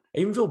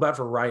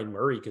for Ryan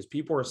Murray, because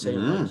people are saying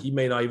like he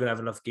may not even have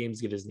enough games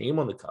to get his name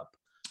on the cup.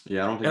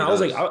 Yeah, I don't think. And I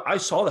was like, I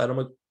saw that. I'm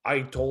like,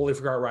 I totally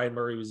forgot Ryan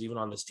Murray was even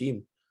on this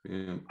team.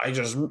 Yeah. I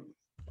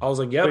was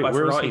like, yeah, I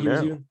forgot he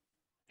was even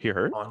he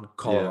hurt on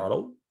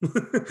Colorado.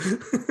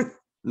 Yeah.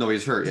 No,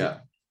 he's hurt. Yeah.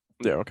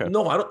 Yeah. Okay.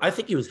 No, I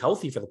think he was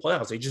healthy for the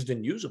playoffs. They just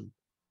didn't use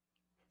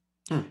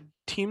him.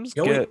 Teams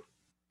get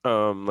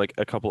like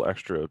a couple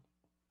extra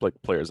like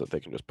players that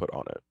they can just put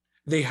on it.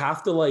 They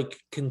have to like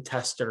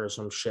contest it or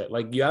some shit.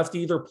 Like you have to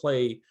either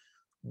play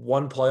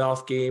one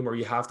playoff game or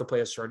you have to play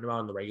a certain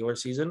amount in the regular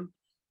season.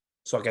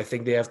 So like I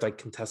think they have to like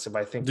contest it.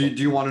 But I think. Do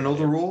you want to know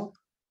the rule?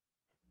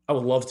 I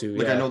would love to.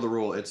 Like yeah. I know the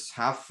rule. It's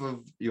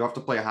you have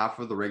to play half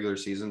of the regular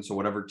season. So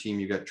whatever team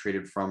you get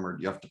traded from, or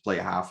you have to play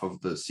half of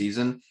the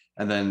season,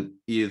 and then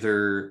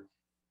either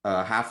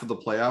half of the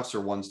playoffs or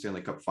one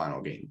Stanley Cup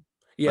final game.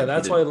 Yeah,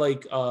 that's why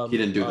like he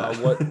didn't do that.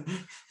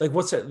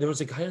 What's that? There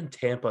was a guy in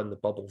Tampa in the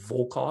bubble,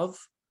 Volkov.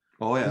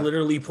 Oh yeah.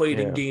 Literally played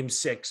in game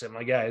 6, and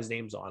like his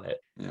name's on it.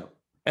 Yeah.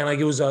 And like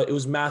it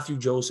was Matthew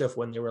Joseph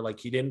when they were like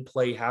he didn't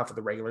play half of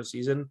the regular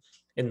season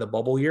in the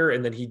bubble year,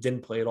 and then he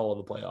didn't play at all in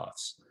the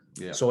playoffs.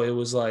 Yeah. So it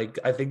was like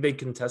I think they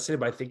contested it,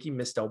 but I think he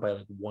missed out by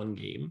like one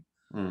game.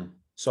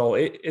 So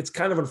it's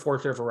kind of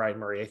unfortunate for Ryan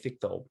Murray. I think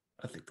they'll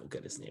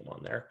get his name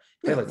on there.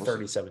 He played like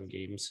 37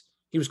 games.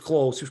 He was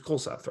close. He was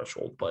close to that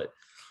threshold, but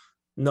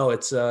no,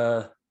 it's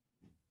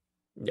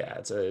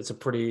it's a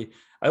pretty.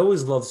 I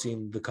always love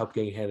seeing the cup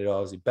getting handed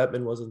off. Obviously,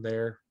 Bettman wasn't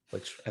there,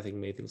 which I think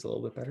made things a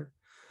little bit better.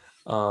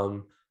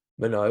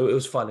 But no, it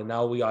was fun. And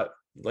now we got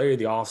literally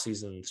the off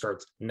season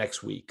starts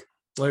next week.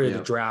 Literally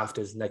the draft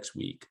is next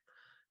week,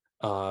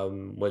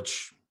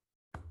 which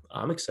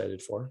I'm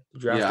excited for. The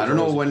draft I don't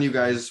know when you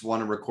guys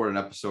want to record an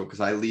episode,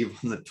 because I leave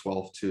on the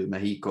 12th to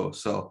Mexico,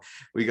 so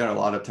we got a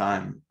lot of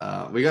time.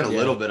 We got a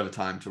little bit of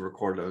time to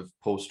record a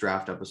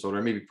post-draft episode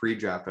or maybe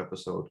pre-draft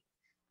episode.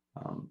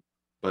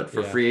 But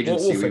for free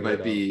agency,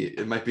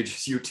 it might be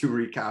just you two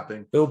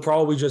recapping. It'll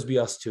probably just be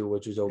us two,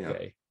 which is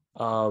okay.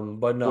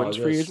 But no, when's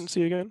free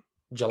agency again?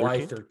 July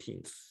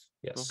 13th.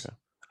 Yes. Okay.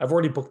 I've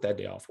already booked that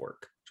day off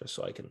work just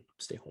so I can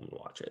stay home and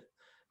watch it,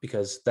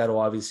 because that'll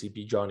obviously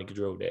be Johnny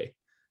Gaudreau day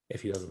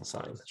if he doesn't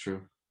sign. That's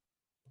true.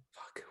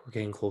 Fuck, we're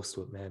getting close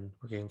to it, man.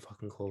 We're getting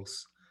fucking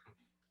close.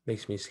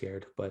 Makes me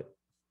scared, but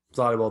it's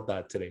not about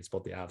that today. It's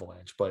about the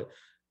Avalanche. But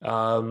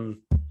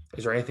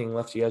is there anything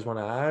left you guys want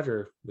to add,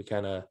 or we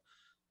kind of?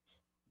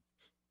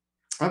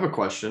 I have a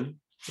question.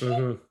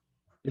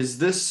 Is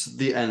this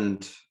the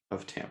end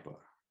of Tampa?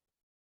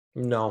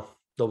 No,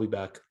 they'll be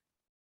back.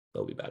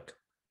 They'll be back.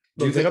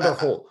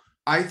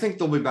 I think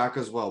they'll be back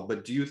as well.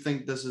 But do you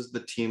think this is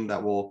the team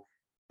that will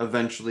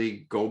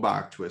eventually go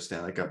back to a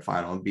Stanley Cup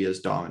final and be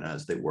as dominant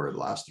as they were the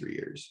last 3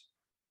 years?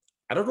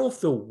 I don't know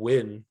if they'll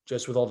win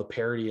just with all the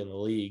parity in the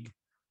league.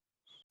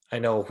 I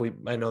know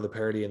the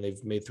parity, and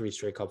they've made 3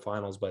 straight cup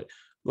finals, but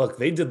look,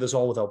 they did this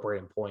all without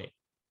Brayden Point.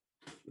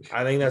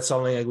 I think that's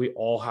something like we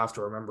all have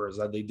to remember, is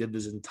that they did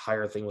this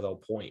entire thing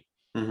without Point.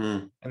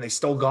 And they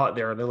still got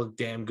there, and they look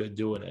damn good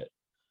doing it.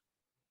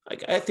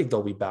 Like, I think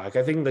they'll be back.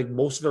 I think like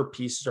most of their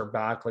pieces are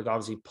back. Like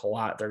obviously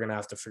Palat, they're gonna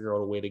have to figure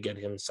out a way to get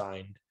him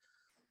signed.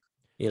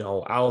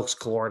 Alex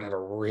Killorn had a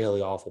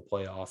really awful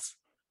playoff,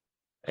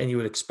 and you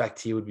would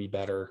expect he would be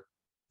better.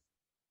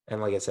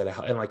 And like I said,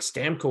 and like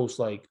Stamkos,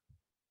 like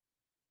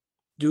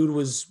dude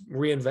was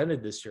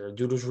reinvented this year.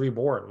 Dude was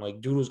reborn.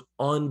 Like dude was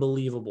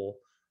unbelievable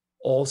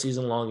all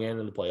season long and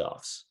in the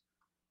playoffs.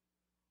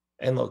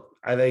 And look,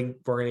 I think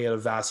we're going to get a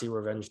Vasi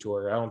revenge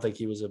tour. I don't think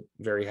he was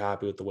very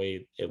happy with the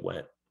way it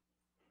went.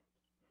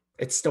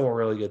 It's still a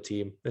really good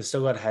team. They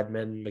still got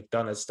Hedman.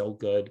 McDonough's still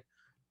good.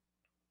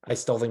 I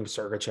still think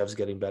Sergachev's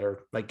getting better.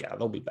 Like, yeah,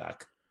 they'll be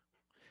back.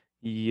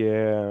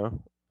 Yeah.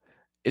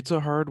 It's a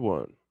hard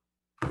one,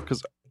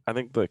 because I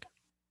think like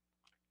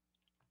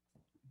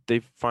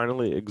they've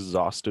finally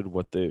exhausted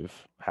what they've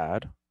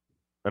had.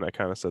 And I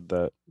kind of said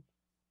that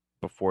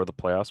before the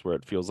playoffs, where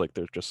it feels like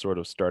they're just sort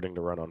of starting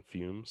to run on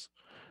fumes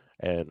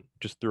and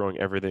just throwing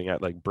everything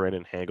at like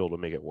Brandon Hagel to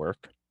make it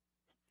work.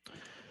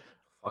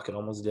 Fucking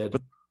almost did.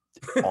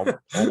 But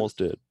almost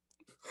did.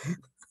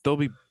 They'll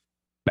be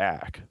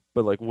back,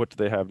 but like, what do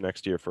they have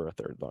next year for a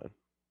third line?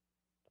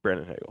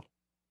 Brandon Hagel.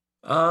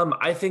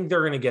 I think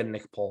they're gonna get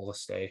Nick Paul to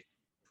stay.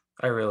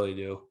 I really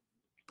do.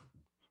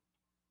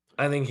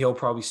 I think he'll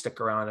probably stick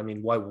around. I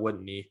mean, why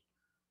wouldn't he?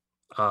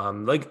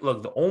 Look,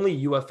 the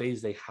only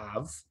UFAs they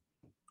have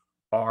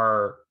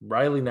are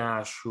Riley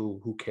Nash,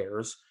 who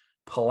cares?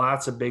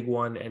 Palat's a big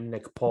one, and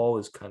Nick Paul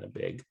is kind of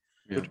big.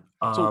 Yeah.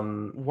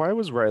 So why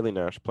was Riley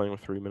Nash playing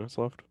with 3 minutes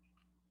left?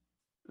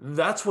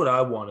 That's what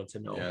I wanted to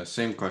know. Yeah,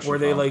 same question. Were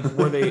they like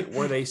were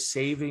they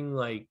saving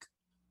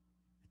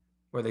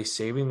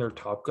their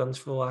top guns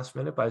for the last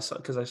minute? But I saw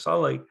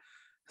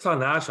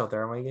Nash out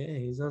there. I'm like, yeah,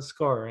 he's gonna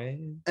score, right?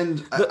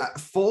 And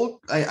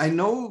I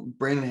know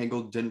Brandon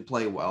Hagel didn't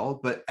play well,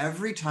 but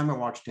every time I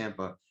watch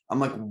Tampa, I'm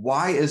like,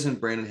 why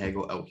isn't Brandon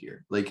Hagel out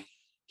here? Like,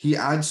 he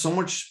adds so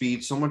much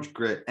speed, so much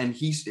grit, and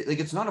he's like,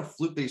 it's not a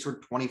fluke that he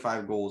scored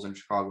 25 goals in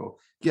Chicago.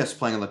 Yes,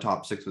 playing on the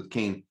top 6 with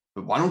Kane,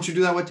 but why don't you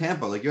do that with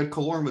Tampa? Like, you had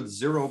Killorn with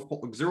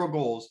zero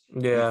goals,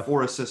 and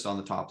 4 assists on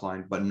the top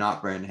line, but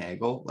not Brandon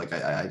Hagel. Like,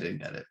 I didn't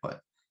get it,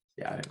 but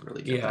yeah, I didn't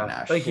really get that.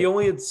 Nash. Like, he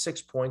only had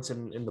 6 points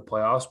in the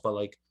playoffs, but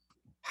like,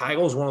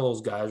 Hagel's one of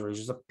those guys where he's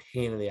just a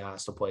pain in the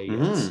ass to play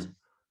against.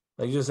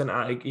 Like,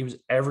 he was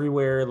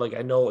everywhere. Like,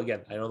 I know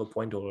the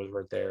point total was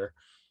right there.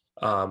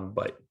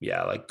 But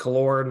yeah, like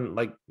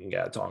Killorn,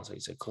 it's honestly,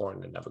 he said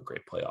Killorn didn't have a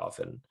great playoff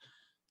and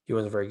he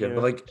wasn't very good. Yeah.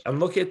 But like, I'm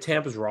looking at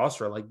Tampa's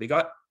roster, like they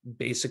got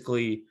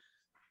basically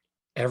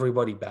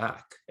everybody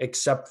back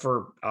except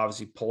for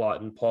obviously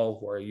Palat and Paul,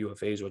 who are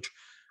UFAs, which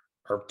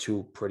are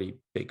 2 pretty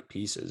big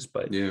pieces.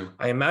 But yeah,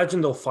 I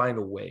imagine they'll find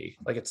a way.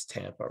 Like, it's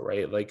Tampa,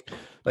 right? Like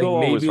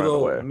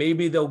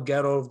maybe they'll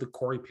get out of the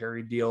Corey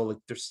Perry deal. Like,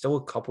 there's still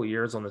a couple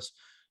years on this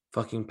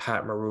fucking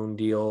Pat Maroon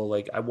deal.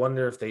 Like, I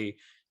wonder if they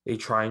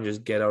try and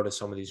just get out of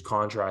some of these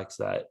contracts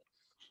that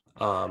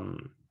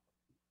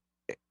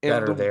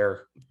that are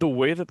there. The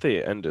way that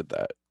they ended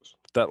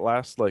that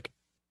last like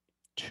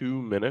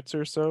 2 minutes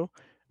or so,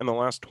 and the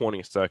last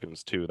 20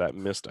 seconds too, that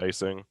missed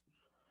icing.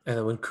 And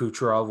then when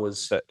Kucherov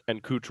was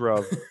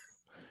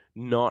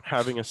not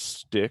having a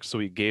stick, so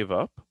he gave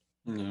up.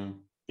 Mm-hmm.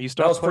 He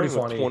stopped playing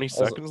with 20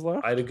 seconds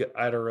left. I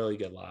had a really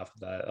good laugh at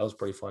that. That was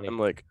pretty funny. I'm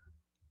like,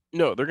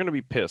 no, they're gonna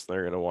be pissed.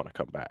 They're gonna want to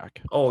come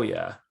back. Oh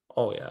yeah,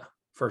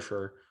 for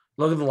sure.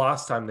 Look at the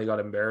last time they got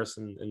embarrassed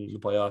in the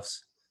playoffs.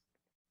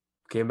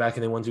 Came back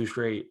and they won 2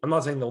 straight. I'm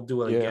not saying they'll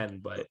do it again,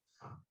 but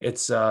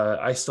it's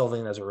I still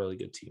think that's a really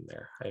good team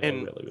there. I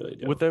really, really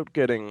do. Without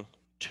getting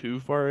too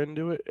far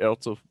into it,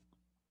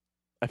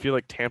 I feel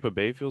like Tampa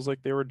Bay feels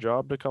like they were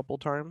jobbed a couple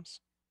times.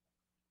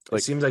 Like,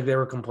 it seems like they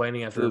were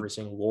complaining after every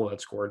single goal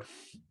that scored.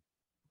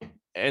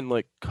 And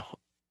like,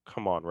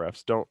 come on,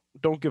 refs,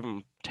 don't give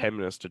them 10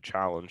 minutes to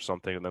challenge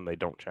something and then they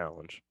don't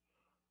challenge.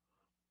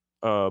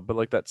 But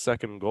like that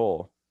second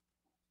goal,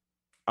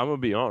 I'm gonna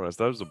be honest,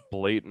 that was a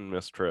blatant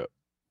mistrip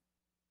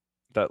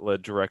that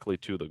led directly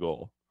to the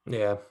goal.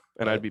 Yeah,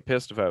 and I'd be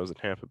pissed if I was a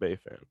Tampa Bay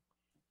fan.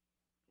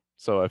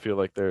 So I feel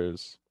like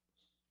there's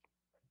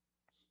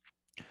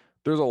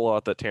a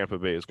lot that Tampa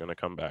Bay is going to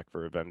come back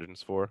for a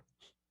vengeance for.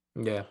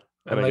 Yeah,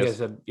 and like I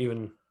said,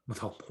 even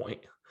without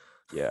Point.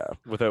 Yeah,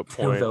 without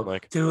Point,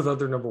 without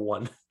their number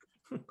 1.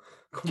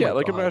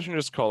 Imagine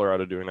just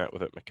Colorado doing that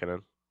without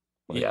McKinnon.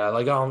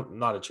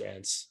 Not a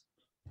chance.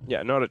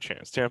 Yeah, not a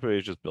chance. Tampa Bay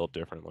is just built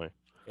differently.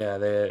 Yeah,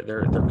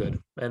 they're good.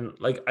 And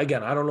like,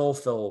 again, I don't know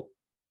if they'll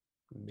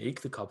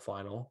make the Cup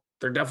final.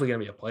 They're definitely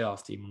going to be a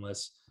playoff team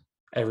unless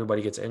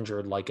everybody gets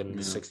injured, like in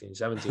the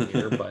 16-17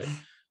 year. But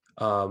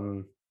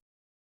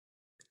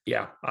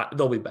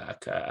they'll be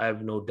back. I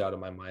have no doubt in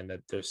my mind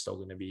that they're still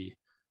going to be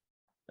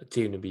a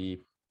team to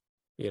be,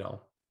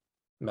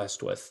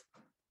 messed with.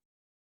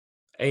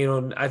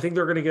 And, I think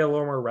they're going to get a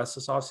little more rest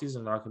this offseason.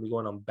 They're not going to be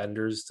going on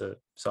benders to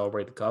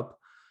celebrate the Cup.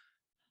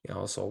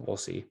 So we'll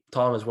see.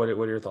 Thomas, what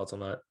are your thoughts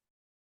on that?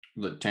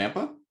 The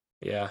Tampa?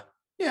 Yeah.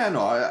 Yeah,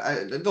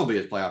 no, they'll be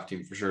a playoff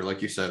team for sure,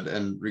 like you said,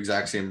 and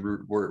exact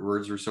same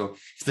words were. So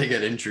if they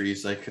get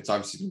injuries, like, it's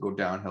obviously going to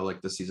go downhill,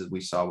 like the season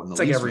we saw when the Leafs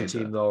like every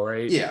team, though,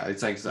 right? Yeah,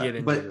 it's like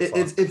that. But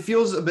it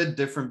feels a bit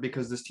different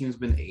because this team's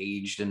been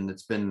aged and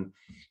it's been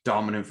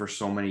dominant for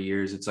so many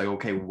years. It's like,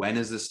 okay, when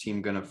is this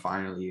team going to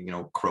finally,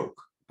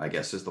 croak? I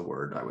guess is the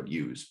word I would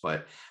use,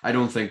 but I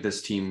don't think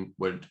this team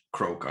would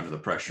croak under the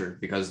pressure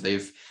because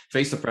they've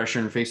faced the pressure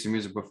and faced the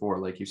music before.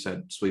 Like you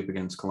said, sweep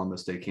against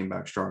Columbus, they came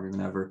back stronger than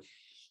ever.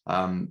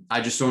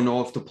 I just don't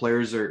know if the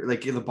players are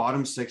like the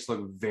bottom 6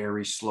 look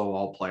very slow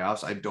all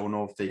playoffs. I don't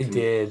know if they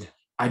can.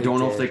 I don't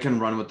know if they can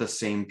run with the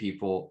same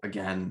people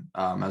again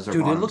as their bottom 6.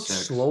 They looked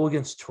slow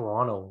against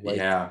Toronto.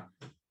 Yeah.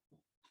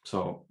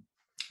 So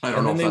I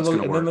don't know if that's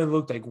going to work. And then they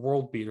looked like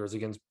world beaters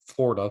against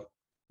Florida.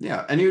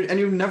 Yeah, and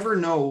you never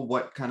know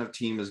what kind of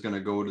team is going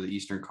to go to the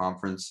Eastern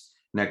Conference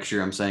next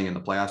year. I'm saying in the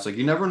playoffs, like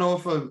you never know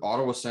if an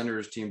Ottawa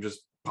Senators team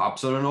just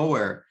pops out of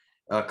nowhere.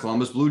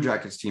 Columbus Blue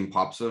Jackets team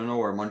pops out of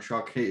nowhere.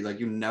 Montreal Canadiens, like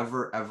you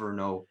never ever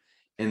know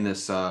in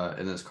this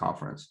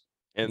conference.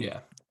 And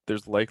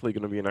there's likely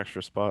going to be an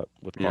extra spot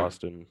with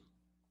Boston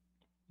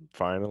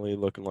finally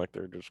looking like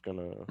they're just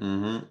gonna.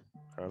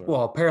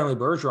 Well, apparently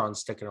Bergeron's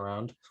sticking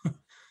around,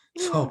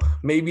 so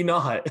maybe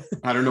not.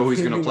 I don't know who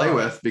he's gonna play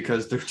with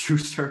because their two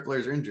star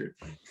players are injured.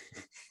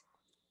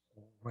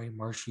 Right,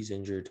 Marshy's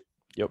injured.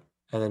 Yep.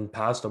 And then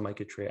Pasto might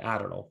get traded. I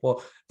don't know.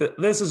 Well,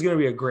 this is going to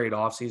be a great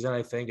offseason,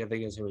 I think. I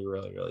think it's going to be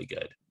really, really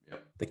good.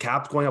 Yep. The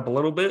cap's going up a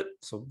little bit,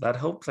 so that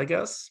helps, I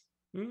guess.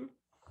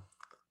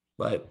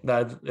 But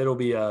it'll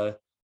be a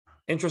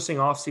interesting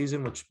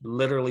offseason, which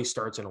literally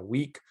starts in a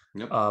week.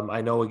 Yep.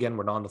 I know, again,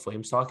 we're not on the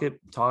Flames topic,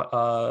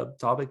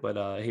 but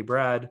hey,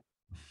 Brad,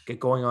 get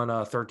going on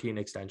a 13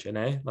 extension,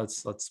 eh?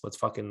 Let's get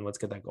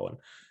that going.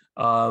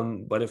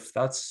 But if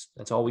that's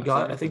all we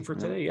got, I think, for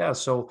today. Yeah.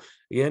 So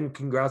again,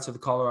 congrats to the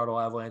Colorado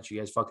Avalanche. You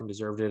guys fucking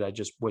deserved it. I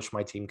just wish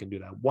my team could do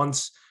that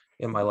once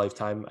in my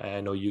lifetime.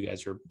 I know you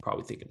guys are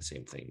probably thinking the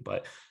same thing,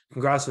 but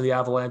congrats to the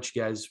Avalanche.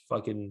 You guys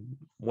fucking,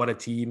 what a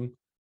team,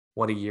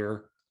 what a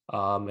year.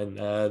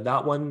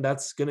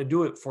 That's going to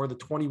do it for the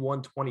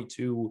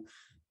 21-22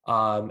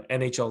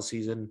 NHL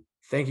season.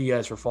 Thank you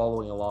guys for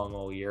following along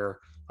all year.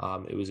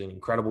 It was an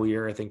incredible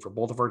year, I think, for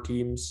both of our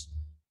teams.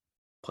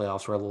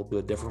 Playoffs were a little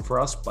bit different for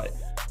us, but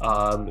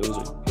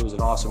it was an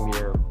awesome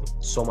year.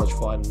 So much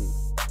fun.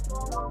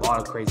 A lot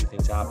of crazy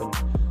things happened.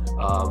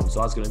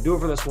 So that's going to do it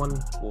for this one.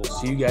 We'll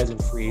see you guys in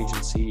free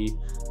agency.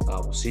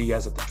 We'll see you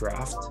guys at the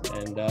draft,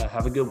 and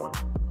have a good one.